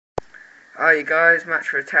Hi you guys, Match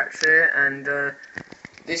for Attax here, and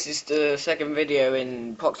this is the second video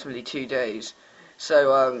in approximately 2 days.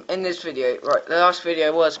 So in this video, right, the last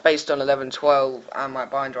video was based on 11.12 and my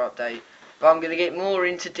binder update, but I'm going to get more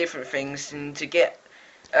into different things and to get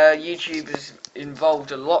YouTubers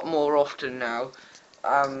involved a lot more often now.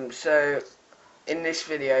 So in this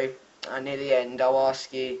video, near the end, I'll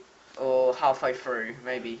ask you, or halfway through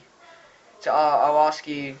maybe, so I'll ask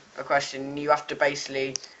you a question. You have to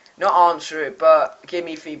basically not answer it, but give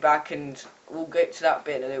me feedback, and we'll get to that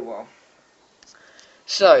bit in a little while.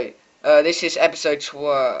 So this is episode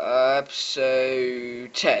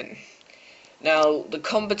 10. Now the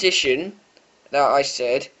competition that I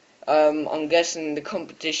said, I'm guessing the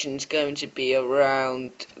competition's going to be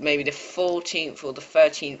around maybe the 14th or the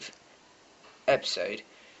 13th episode.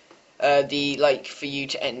 For you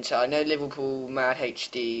to enter. I know Liverpool Mad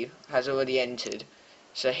HD has already entered,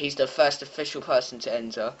 so he's the first official person to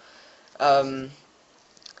enter. But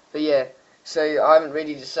yeah, so I haven't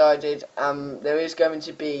really decided. There is going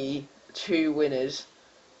to be 2 winners,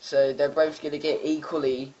 so they're both going to get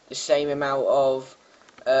equally the same amount of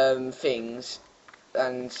things,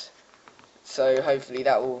 and so hopefully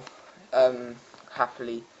that will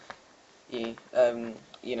happily,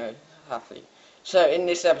 happily. So in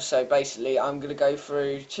this episode, basically, I'm going to go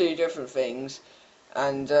through 2 different things,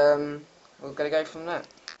 and we're going to go from there.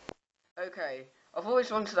 Okay, I've always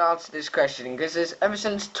wanted to answer this question because ever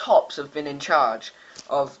since Tops have been in charge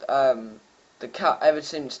of ever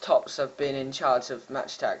since Tops have been in charge of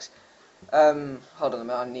Match Attax. Hold on a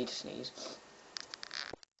minute, I need to sneeze.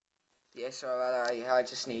 Yeah, sorry, I had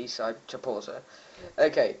to sneeze, so I had to pause her.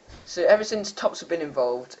 Okay, so ever since Tops have been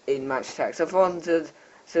involved in Match Attax, I've wanted.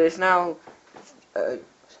 So it's now.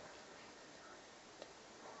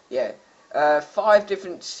 Yeah, 5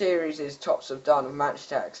 different series Tops have done of Match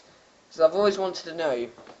Attax. So I've always wanted to know,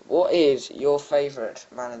 what is your favourite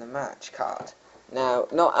man of the match card? Now,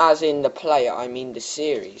 not as in the player, I mean the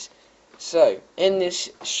series. So, in this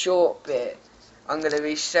short bit, I'm going to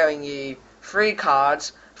be showing you 3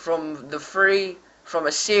 cards from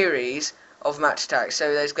a series of Match Attax.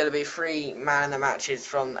 So there's going to be 3 man of the matches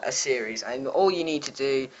from a series, and all you need to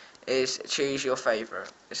do is choose your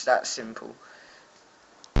favourite. It's that simple.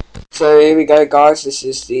 So here we go, guys. This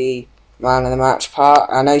is the man of the match part,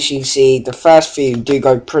 and as you see, the first few do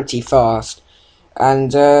go pretty fast.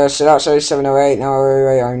 And so that's 0708, now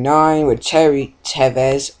 0809 with Terry,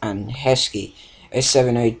 Tevez, and Heskey.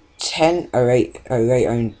 07010,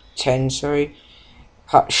 08010, sorry.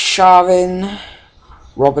 Shavin,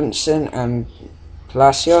 Robinson, and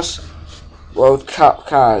Palacios. World Cup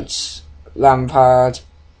cards: Lampard,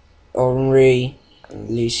 Henry, and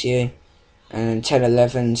Lucio. And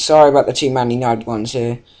 10-11. Sorry about the 2 Man United ones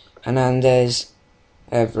here. Hernandez,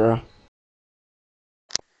 Evra.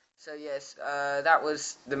 So yes, that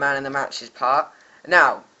was the man in the matches part.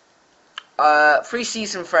 Now,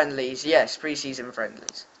 pre-season friendlies. Yes, pre-season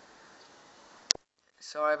friendlies.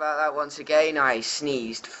 Sorry about that once again. I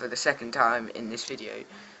sneezed for the second time in this video.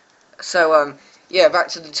 So yeah, back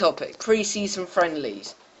to the topic. Pre-season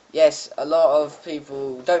friendlies. Yes, a lot of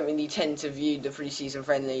people don't really tend to view the pre-season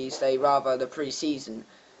friendlies. They rather the pre-season,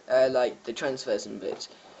 like the transfers and bits.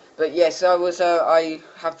 But yes, I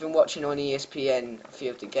have been watching on ESPN a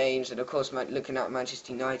few of the games, and of course looking at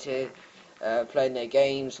Manchester United, playing their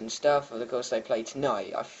games and stuff. And of course they play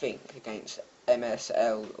tonight, I think, against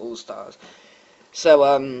MSL All Stars. So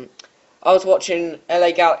I was watching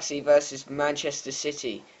LA Galaxy versus Manchester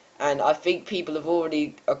City, and I think people have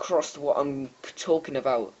already across what I'm talking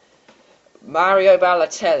about. Mario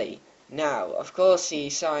Balotelli. Now, of course, he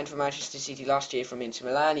signed for Manchester City last year from Inter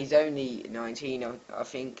Milan. He's only 19, I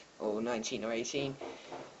think, or 19 or 18.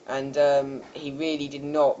 And he really did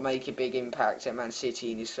not make a big impact at Man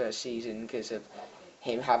City in his first season because of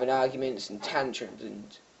him having arguments and tantrums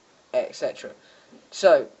and etc.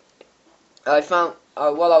 So, I found,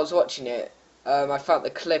 while I was watching it, I found the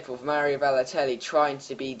clip of Mario Balotelli trying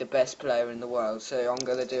to be the best player in the world. So I'm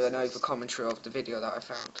going to do an over-commentary of the video that I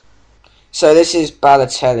found. So this is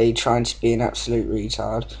Balotelli trying to be an absolute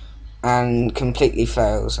retard and completely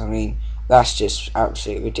fails. I mean, that's just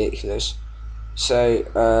absolutely ridiculous. So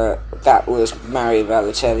that was Mario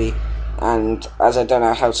Balotelli, and as I don't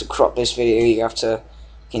know how to crop this video, you have to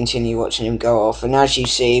continue watching him go off. And as you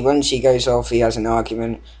see, once he goes off, he has an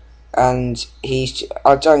argument, and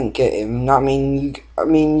I don't get him. I mean,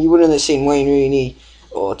 you wouldn't have seen Wayne Rooney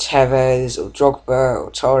or Tevez or Drogba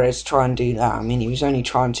or Torres try and do that. I mean, he was only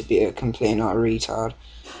trying to be a complete and utter retard.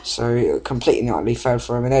 So completely and utterly failed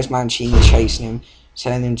for him. And there's Mancini chasing him,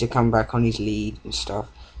 telling him to come back on his lead and stuff.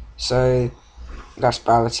 So that's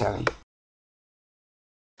Balotelli.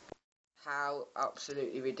 How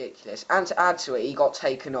absolutely ridiculous. And to add to it, he got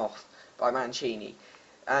taken off by Mancini.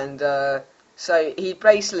 And so he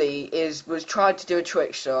basically was tried to do a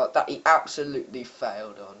trick shot that he absolutely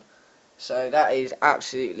failed on. So that is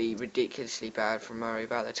absolutely ridiculously bad from Mario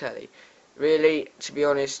Balotelli. Really, to be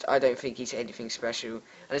honest, I don't think he's anything special,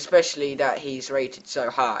 and especially that he's rated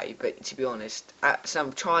so high. But to be honest,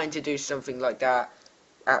 trying to do something like that,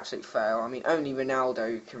 absolute fail. I mean, only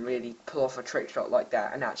Ronaldo can really pull off a trick shot like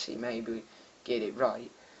that and actually maybe get it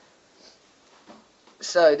right.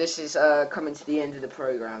 So this is coming to the end of the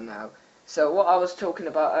program now. So what I was talking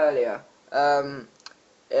about earlier on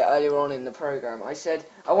in the program, I said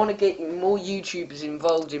I want to get more YouTubers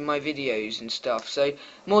involved in my videos and stuff, so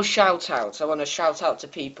more shout outs. I want to shout out to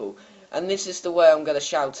people, and this is the way I'm going to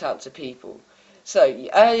shout out to people. So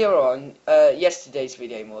earlier on, yesterday's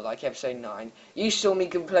video, more like episode 9, you saw me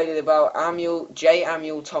complaining about J.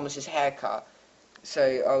 Amuel Thomas's haircut.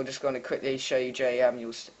 So I'm just going to quickly show you J.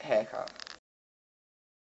 Amuel's haircut.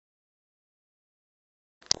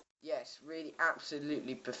 Yes, really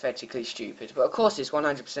absolutely pathetically stupid, but of course it's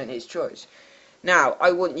 100% his choice. Now,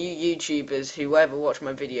 I want you YouTubers, whoever watch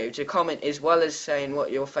my video, to comment as well as saying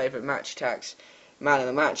what your favourite match tax man of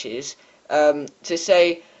the match is, to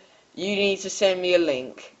say, you need to send me a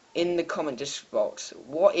link in the comment box.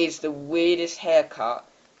 What is the weirdest haircut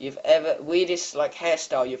weirdest like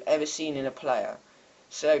hairstyle you've ever seen in a player?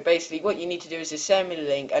 So basically what you need to do is to send me the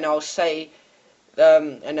link, and I'll say,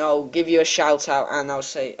 and I'll give you a shout out, and I'll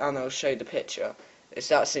show the picture. It's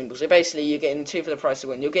that simple. So basically, you're getting 2 for the price of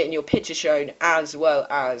 1. You're getting your picture shown as well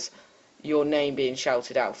as your name being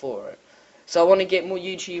shouted out for it. So I want to get more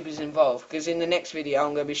YouTubers involved, because in the next video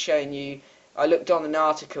I'm going to be showing you. I looked on an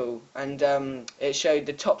article, and it showed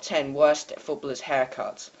the top 10 worst footballers'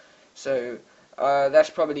 haircuts. So that's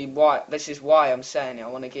probably why. This is why I'm saying it. I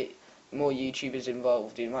want to get more YouTubers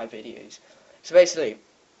involved in my videos. So basically,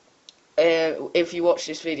 if you watch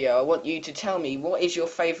this video, I want you to tell me what is your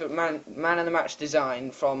favourite man of the match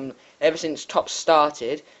design from ever since Top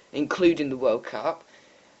started, including the World Cup.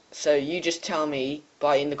 So you just tell me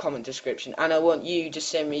in the comment description, and I want you to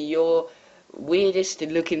send me your weirdest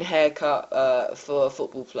looking haircut for a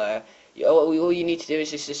football player. All you need to do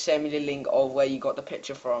is just send me the link of where you got the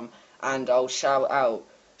picture from, and I'll shout out.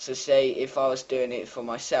 So say if I was doing it for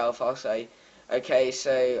myself, I'll say, okay,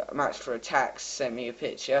 so match for Attax, send me a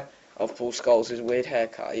picture of Paul Scholes' weird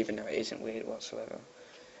haircut, even though it isn't weird whatsoever.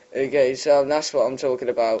 Okay, so that's what I'm talking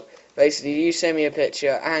about. Basically, you send me a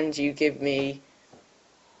picture, and you give me...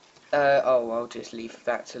 I'll just leave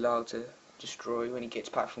that to Lyle to destroy when he gets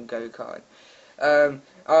back from go-karting.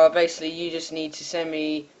 Basically, you just need to send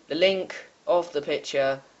me the link of the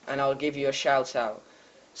picture, and I'll give you a shout-out.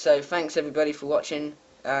 So, thanks everybody for watching,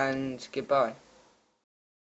 and goodbye.